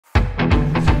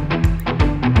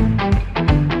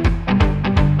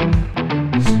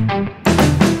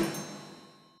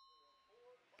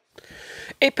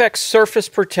Apex Surface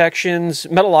Protection's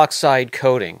Metal Oxide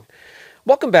Coating.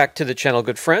 Welcome back to the channel,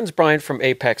 good friends. Brian from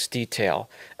Apex Detail.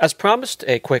 As promised,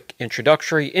 a quick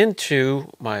introductory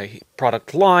into my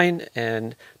product line,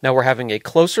 and now we're having a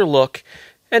closer look,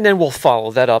 and then we'll follow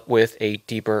that up with a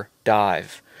deeper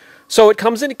dive. So it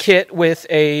comes in a kit with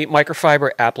a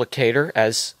microfiber applicator,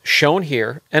 as shown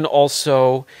here, and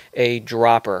also a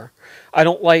dropper. I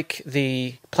don't like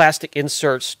the plastic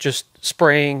inserts just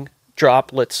spraying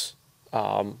droplets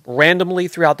randomly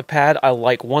throughout the pad. I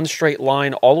like one straight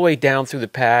line all the way down through the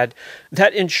pad.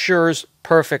 That ensures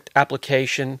perfect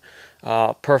application,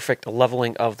 perfect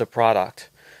leveling of the product.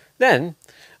 Then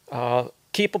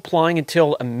keep applying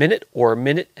until a minute or a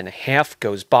minute and a half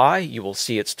goes by. You will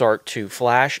see it start to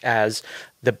flash as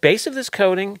the base of this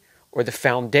coating, or the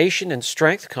foundation and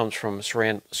strength, comes from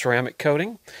ceramic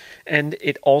coating. And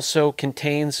it also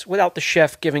contains, without the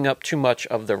chef giving up too much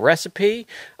of the recipe,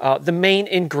 the main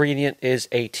ingredient is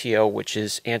ATO, which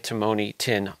is antimony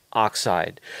tin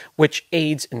oxide, which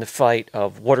aids in the fight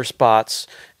of water spots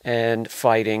and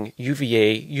fighting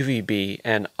UVA, UVB,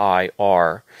 and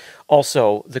IR.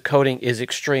 Also, the coating is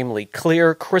extremely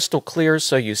clear, crystal clear,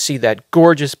 so you see that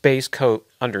gorgeous base coat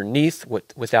underneath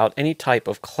without any type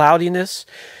of cloudiness,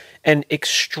 and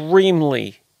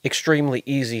extremely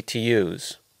easy to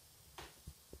use.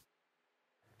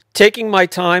 Taking my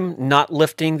time, not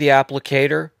lifting the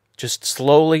applicator, just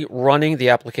slowly running the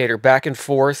applicator back and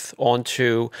forth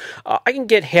onto, I can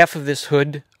get half of this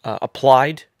hood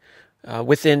applied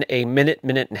within a minute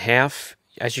and a half.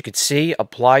 As you can see,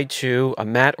 applied to a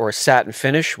matte or a satin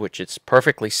finish, which it's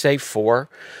perfectly safe for.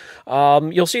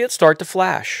 You'll see it start to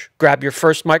flash. Grab your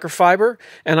first microfiber,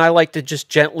 and I like to just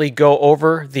gently go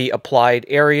over the applied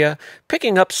area,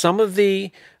 picking up some of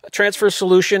the transfer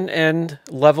solution and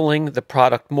leveling the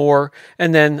product more,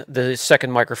 and then the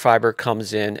second microfiber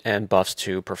comes in and buffs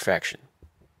to perfection.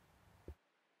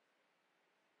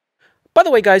 By the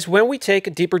way, guys, when we take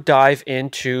a deeper dive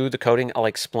into the coating, I'll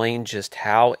explain just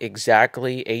how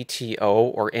exactly ATO,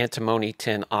 or antimony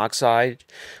tin oxide,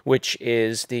 which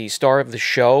is the star of the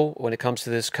show when it comes to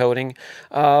this coating,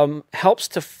 helps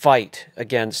to fight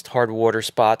against hard water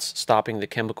spots, stopping the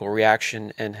chemical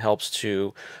reaction, and helps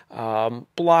to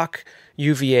block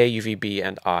UVA, UVB,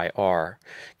 and IR.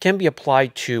 Can be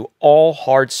applied to all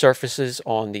hard surfaces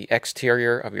on the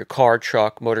exterior of your car,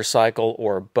 truck, motorcycle,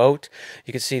 or boat.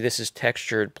 You can see this is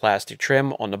textured plastic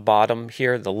trim on the bottom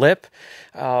here, the lip.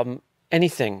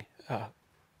 Anything,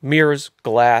 mirrors,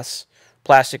 glass,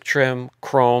 plastic trim,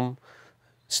 chrome,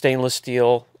 stainless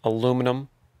steel, aluminum.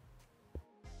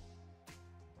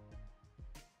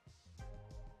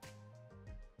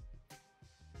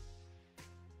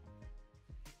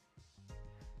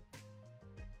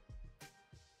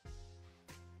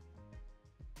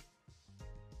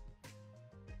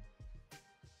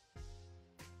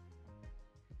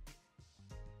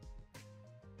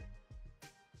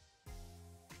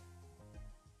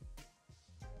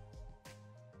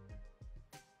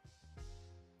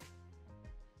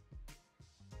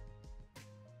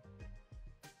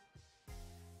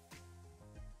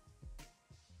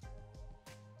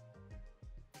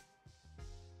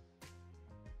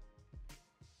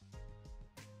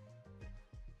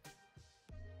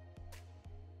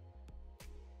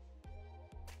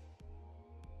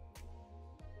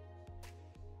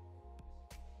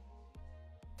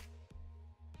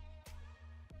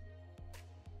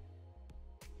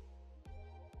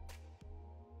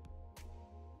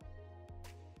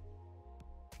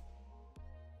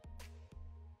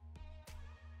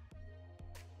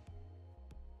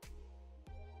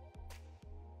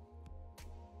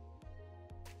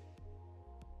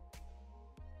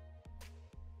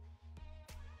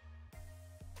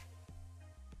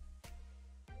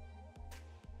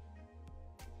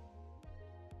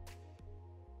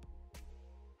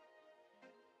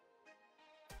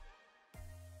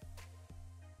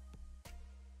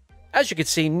 As you can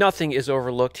see, nothing is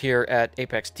overlooked here at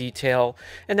Apex Detail,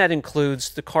 and that includes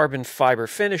the carbon fiber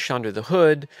finish under the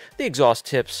hood, the exhaust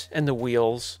tips, and the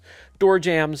wheels, door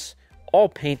jambs, all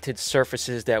painted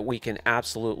surfaces that we can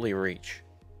absolutely reach.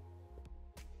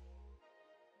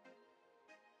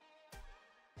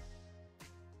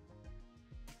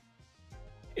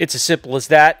 It's as simple as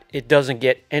that. It doesn't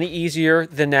get any easier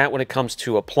than that when it comes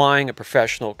to applying a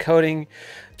professional coating.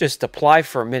 Just apply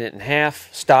for a minute and a half,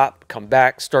 stop, come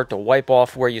back, start to wipe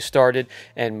off where you started,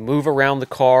 and move around the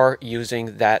car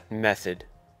using that method.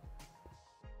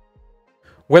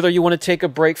 Whether you want to take a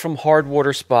break from hard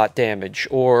water spot damage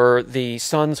or the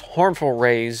sun's harmful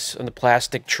rays on the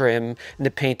plastic trim and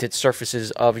the painted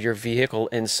surfaces of your vehicle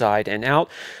inside and out,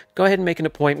 go ahead and make an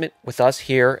appointment with us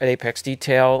here at Apex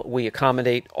Detail. We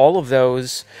accommodate all of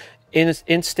those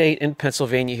in-state, in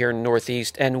Pennsylvania here in the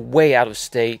Northeast, and way out of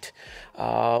state.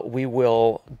 We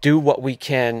will do what we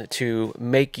can to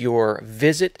make your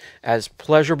visit as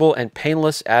pleasurable and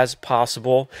painless as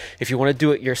possible. If you want to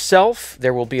do it yourself,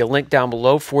 there will be a link down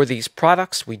below for these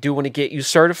products. We do want to get you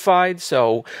certified,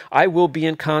 so I will be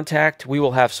in contact. We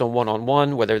will have some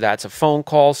one-on-one, whether that's a phone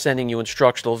call, sending you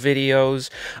instructional videos,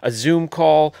 a Zoom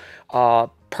call,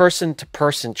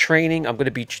 person-to-person training. I'm going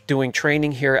to be doing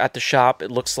training here at the shop. It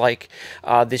looks like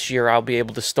this year I'll be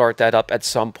able to start that up at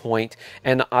some point,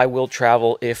 and I will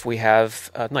travel if we have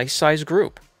a nice size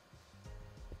group.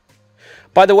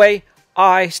 By the way,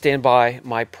 I stand by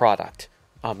my product.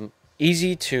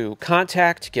 Easy to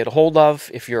contact, get a hold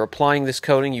of. If you're applying this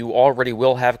coating, you already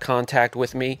will have contact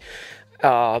with me.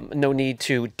 No need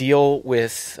to deal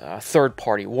with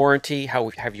third-party warranty.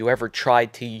 Have you ever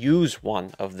tried to use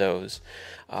one of those?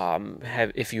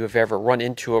 If you have ever run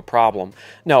into a problem?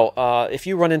 No, if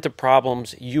you run into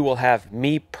problems, you will have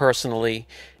me personally,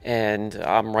 and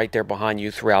I'm right there behind you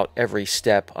throughout every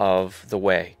step of the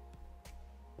way.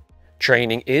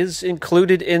 Training is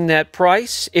included in that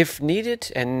price if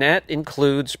needed, and that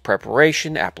includes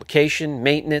preparation, application,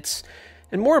 maintenance,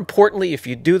 and more importantly, if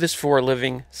you do this for a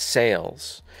living,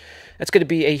 sales. That's going to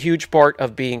be a huge part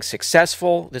of being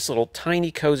successful. This little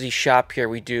tiny cozy shop here,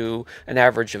 we do an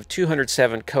average of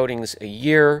 207 coatings a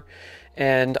year,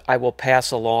 and I will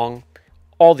pass along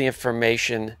all the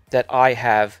information that I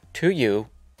have to you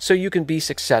so you can be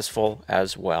successful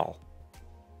as well.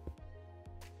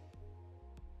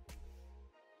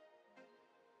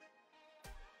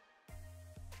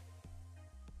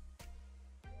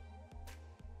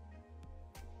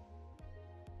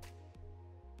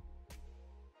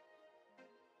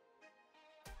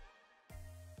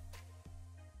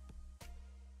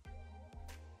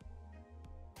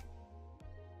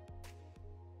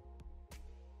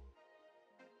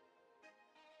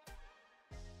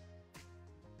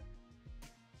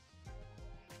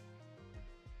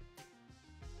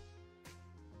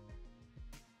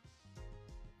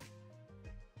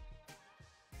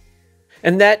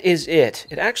 And that is it.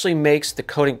 It actually makes the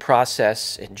coating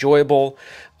process enjoyable.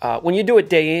 When you do it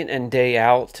day in and day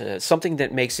out, something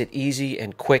that makes it easy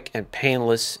and quick and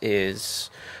painless is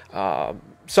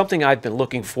something I've been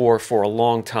looking for a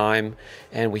long time,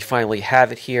 and we finally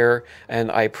have it here.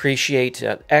 And I appreciate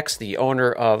X, the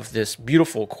owner of this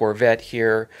beautiful Corvette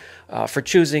here, for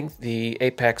choosing the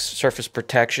Apex Surface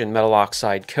Protection Metal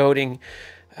Oxide Coating.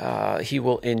 He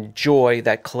will enjoy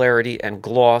that clarity and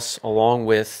gloss along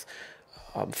with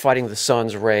fighting the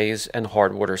sun's rays and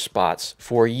hard water spots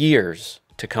for years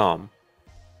to come.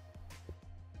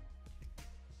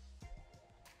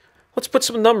 Let's put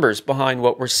some numbers behind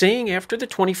what we're seeing after the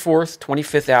 24th,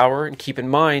 25th hour, and keep in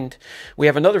mind we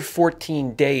have another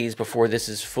 14 days before this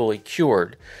is fully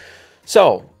cured.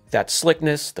 So that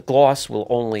slickness, the gloss will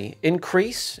only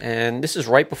increase, and this is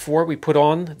right before we put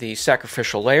on the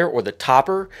sacrificial layer or the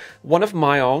topper, one of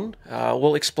my own.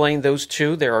 We'll explain those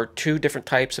two. There are two different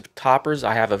types of toppers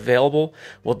I have available.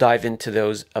 We'll dive into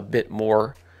those a bit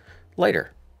more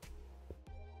later.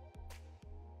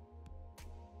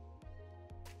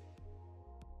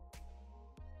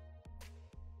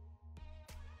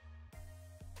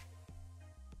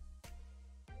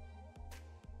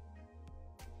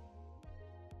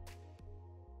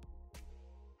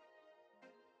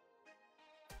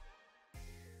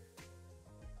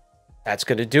 That's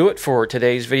going to do it for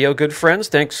today's video, good friends.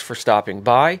 Thanks for stopping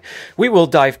by. We will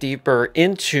dive deeper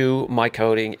into my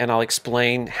coating, and I'll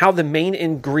explain how the main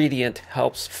ingredient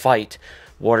helps fight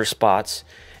water spots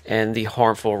and the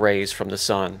harmful rays from the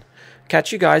sun.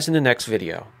 Catch you guys in the next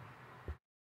video.